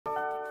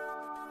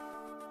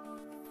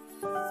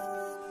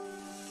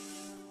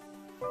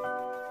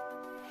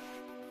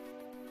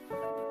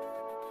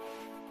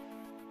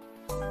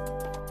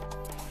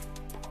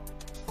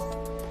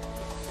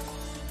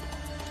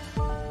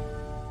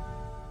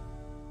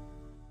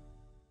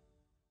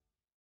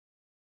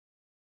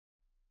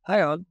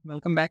Hi all,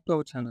 welcome back to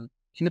our channel.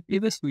 In the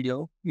previous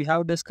video, we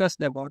have discussed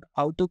about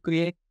how to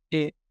create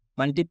a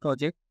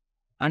multi-project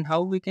and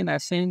how we can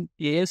assign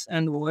AS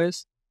and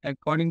OS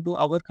according to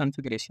our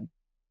configuration.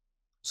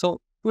 So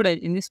today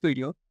in this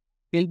video,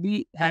 we'll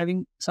be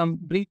having some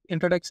brief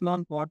introduction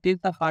on what is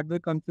the hardware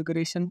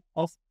configuration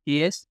of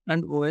AS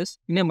and OS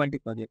in a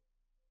multi-project.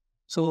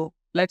 So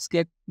let's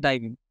get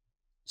diving.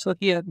 So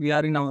here we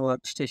are in our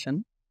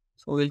workstation.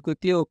 So we'll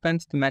quickly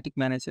open Schematic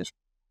Manager.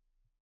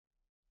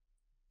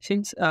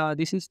 Since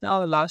this is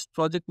our last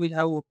project we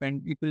have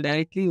opened, it will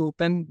directly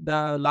open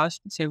the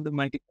last saved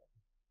multi.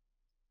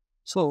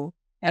 So,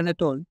 as I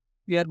told,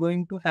 we are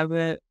going to have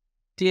a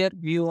clear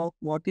view of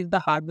what is the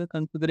hardware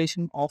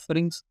configuration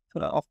offerings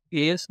of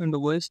AS and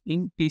OS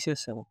in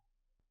PCS7.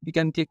 We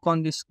can click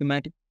on this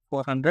schematic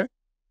 400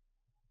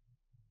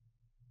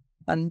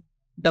 and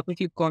double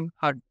click on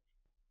hardware.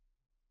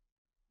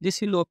 This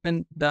will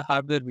open the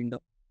hardware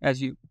window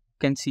as you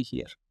can see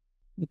here.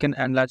 You can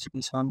enlarge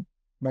this one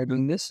by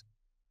doing this.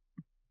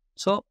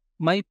 So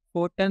my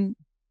 410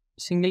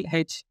 single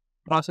H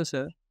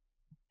processor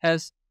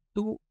has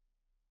two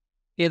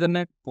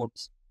Ethernet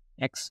ports,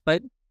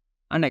 X5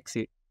 and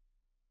X8.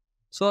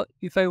 So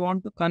if I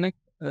want to connect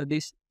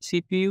this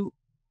CPU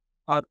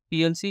or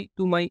PLC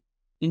to my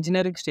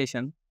engineering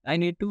station, I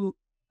need to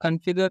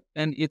configure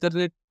an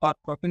Ethernet or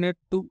Profinet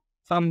to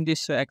from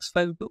this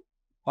X5 to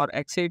or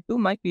X8 to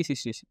my PC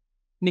station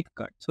NIC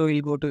card. So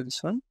we'll go to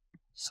this one.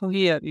 So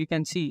here you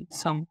can see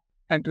some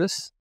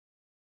address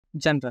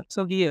general.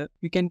 So here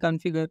we can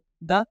configure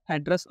the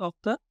address of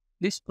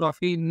this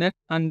Profinet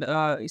and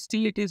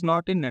still it is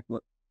not in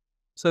network.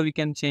 So we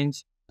can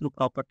change through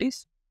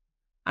properties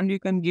and you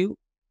can give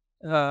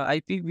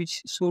IP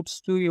which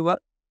suits to your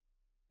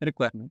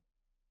requirement.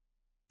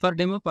 For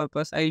demo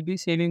purpose, I will be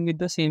saving with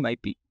the same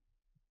IP.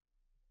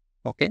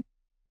 Okay.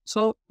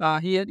 So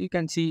here you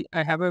can see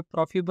I have a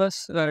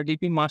Profibus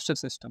DP master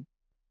system.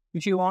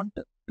 If you want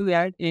to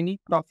add any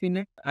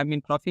Profinet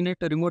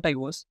remote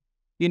IOs,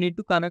 you need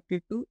to connect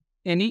it to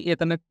any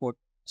Ethernet port.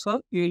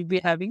 So you will be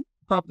having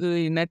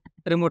net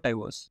remote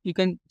IOs. You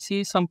can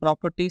see some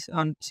properties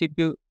on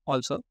CPU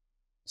also.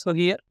 So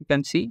here you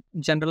can see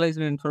generalized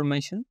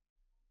information,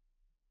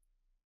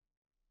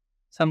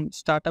 some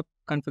startup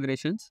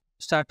configurations,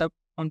 startup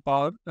on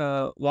power,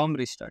 warm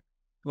restart.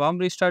 Warm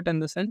restart in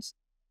the sense,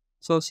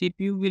 so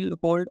CPU will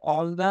hold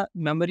all the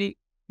memory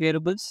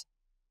variables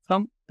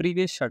from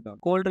previous shutdown.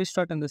 Cold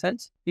restart in the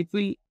sense, it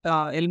will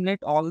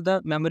eliminate all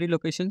the memory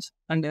locations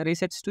and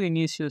resets to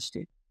initial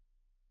state.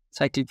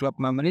 Cyclic drop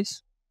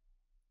memories,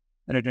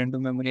 return to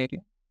memory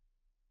area,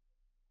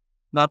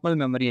 normal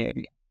memory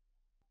area,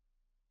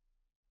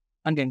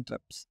 and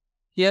interrupts.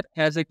 Here,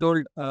 as I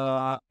told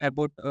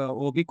about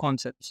OB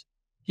concepts,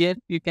 here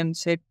you can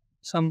set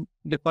some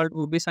default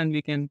OBs and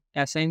we can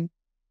assign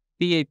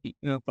PIP,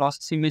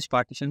 process image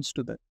partitions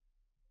to that.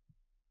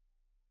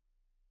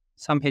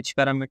 Some H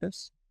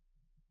parameters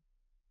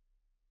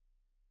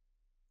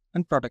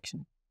and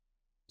protection.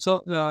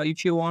 So,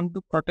 if you want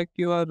to protect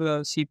your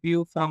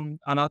CPU from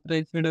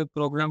unauthorized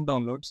program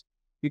downloads,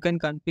 you can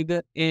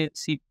configure a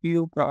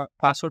CPU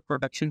password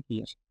protection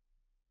here.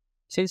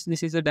 Since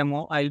this is a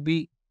demo, I'll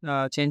be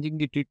changing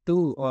it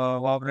to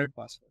override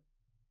password.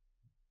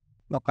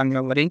 Local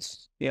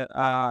memories. Yeah,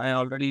 I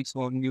already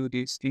shown you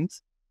these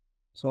things.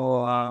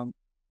 So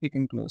we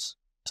can close.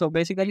 So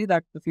basically,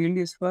 that field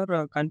is for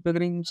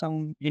configuring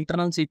some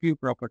internal CPU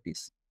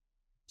properties.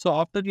 So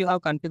after you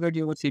have configured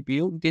your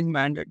CPU, it is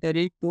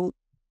mandatory to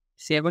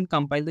save and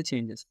compile the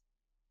changes,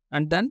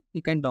 and then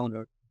you can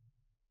download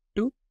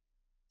to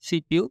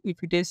CPU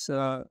if it is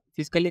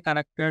physically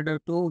connected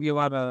to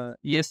your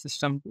ES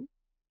system to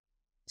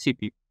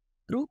CPU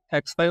through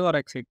X5 or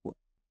X8 port.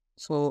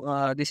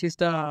 So this is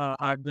the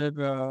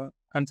hardware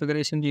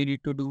configuration you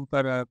need to do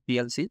for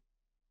PLC.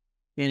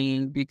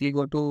 We'll quickly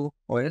go to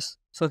OS.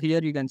 So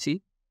here you can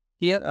see,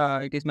 here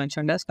it is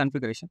mentioned as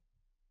configuration.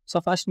 So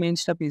first main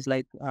step is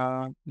like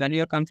when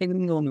you are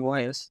configuring on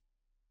OS,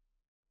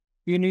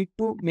 you need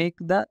to make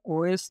the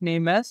OS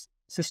name as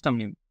system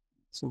name.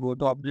 So go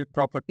to object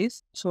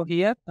properties. So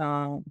here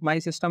my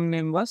system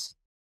name was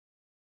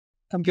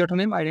computer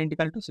name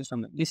identical to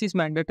system name. This is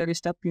mandatory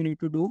step you need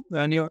to do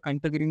when you are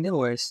configuring the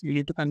OS. You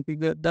need to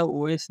configure the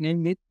OS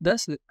name with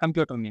the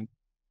computer name.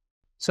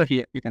 So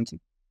here you can see.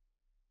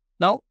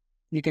 Now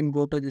you can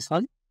go to this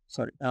one,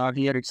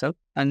 here itself,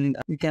 and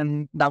you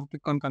can double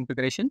click on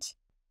configurations.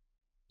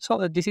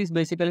 So this is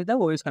basically the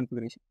OS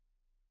configuration.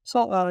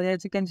 So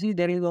as you can see,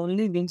 there is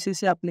only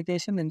WinCC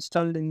application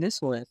installed in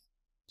this OS.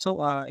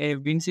 So a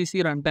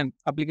WinCC runtime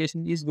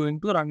application is going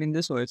to run in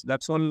this OS.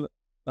 That's all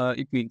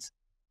it means.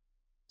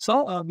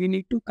 So we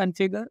need to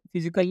configure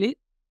physically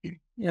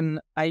an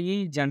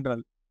IE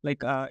general,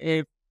 like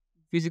a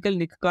physical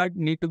NIC card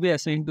need to be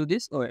assigned to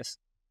this OS.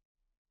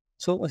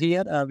 So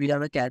here we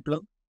have a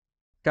catalog,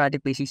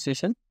 Simatic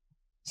PCS7,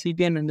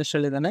 CP and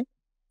Industrial Ethernet,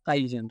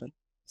 IE general.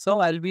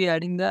 So I'll be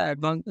adding the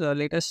advanced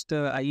latest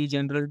IE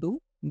general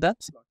to the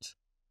slots.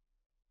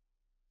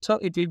 So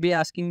it will be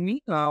asking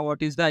me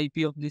what is the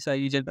IP of this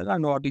IE general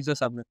and what is the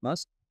subnet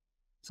mask.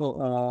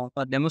 So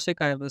for demo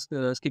sake, I was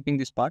skipping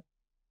this part.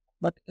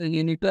 But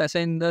you need to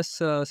assign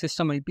this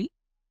system IP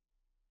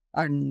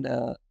and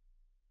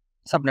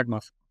subnet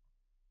mask.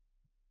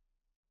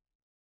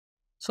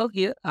 So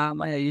here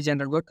my IE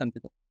general got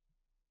configured.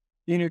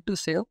 You need to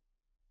save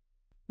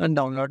and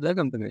download the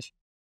configuration.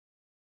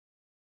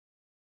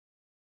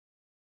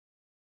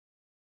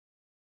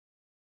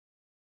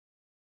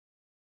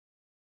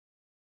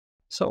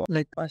 So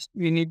like first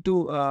we need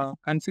to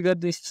configure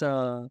this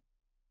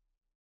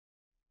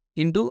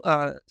into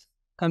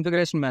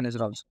configuration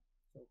manager also.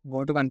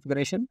 Go to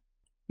configuration.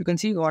 You can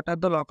see what are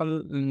the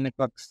local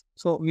networks.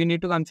 So we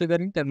need to configure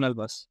in terminal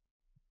bus.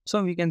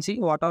 So we can see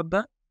what are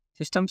the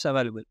systems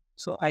available.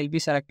 So I'll be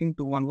selecting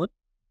 211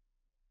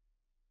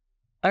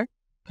 and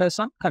press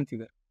on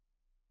configure.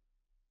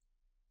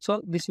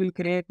 So this will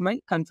create my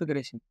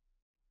configuration.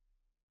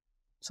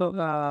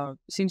 So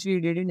since we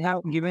didn't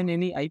have given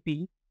any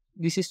IP,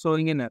 this is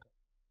throwing an error.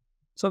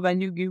 So when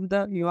you give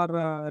the your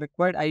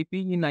required IP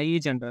in IE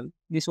general,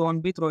 this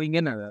won't be throwing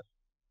an error.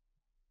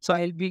 So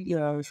I'll be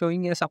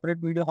showing a separate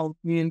video how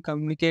we will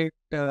communicate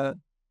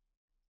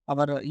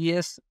our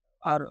ES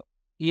or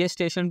ES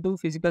station to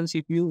physical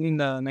CPU in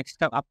the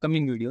next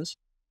upcoming videos.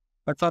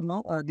 But for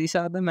now, these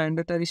are the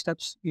mandatory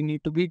steps you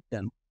need to be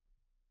done.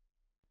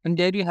 And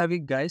there you have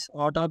it, guys.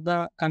 What are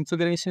the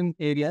configuration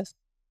areas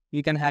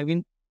we can have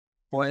in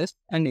OS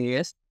and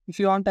AS? If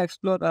you want to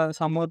explore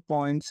some more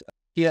points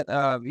here,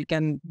 we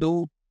can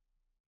do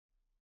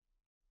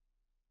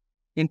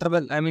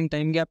interval,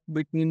 time gap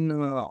between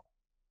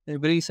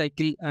every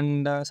cycle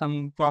and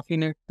some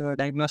Profinet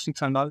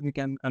diagnostics and all we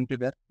can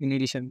configure in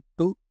addition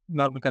to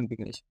normal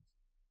configuration.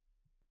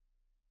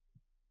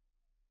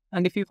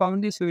 And if you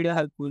found this video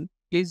helpful,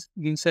 please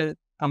give us a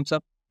thumbs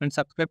up and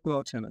subscribe to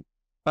our channel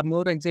for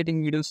more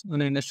exciting videos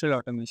on industrial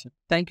automation.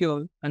 Thank you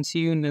all and see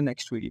you in the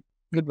next video.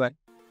 Goodbye.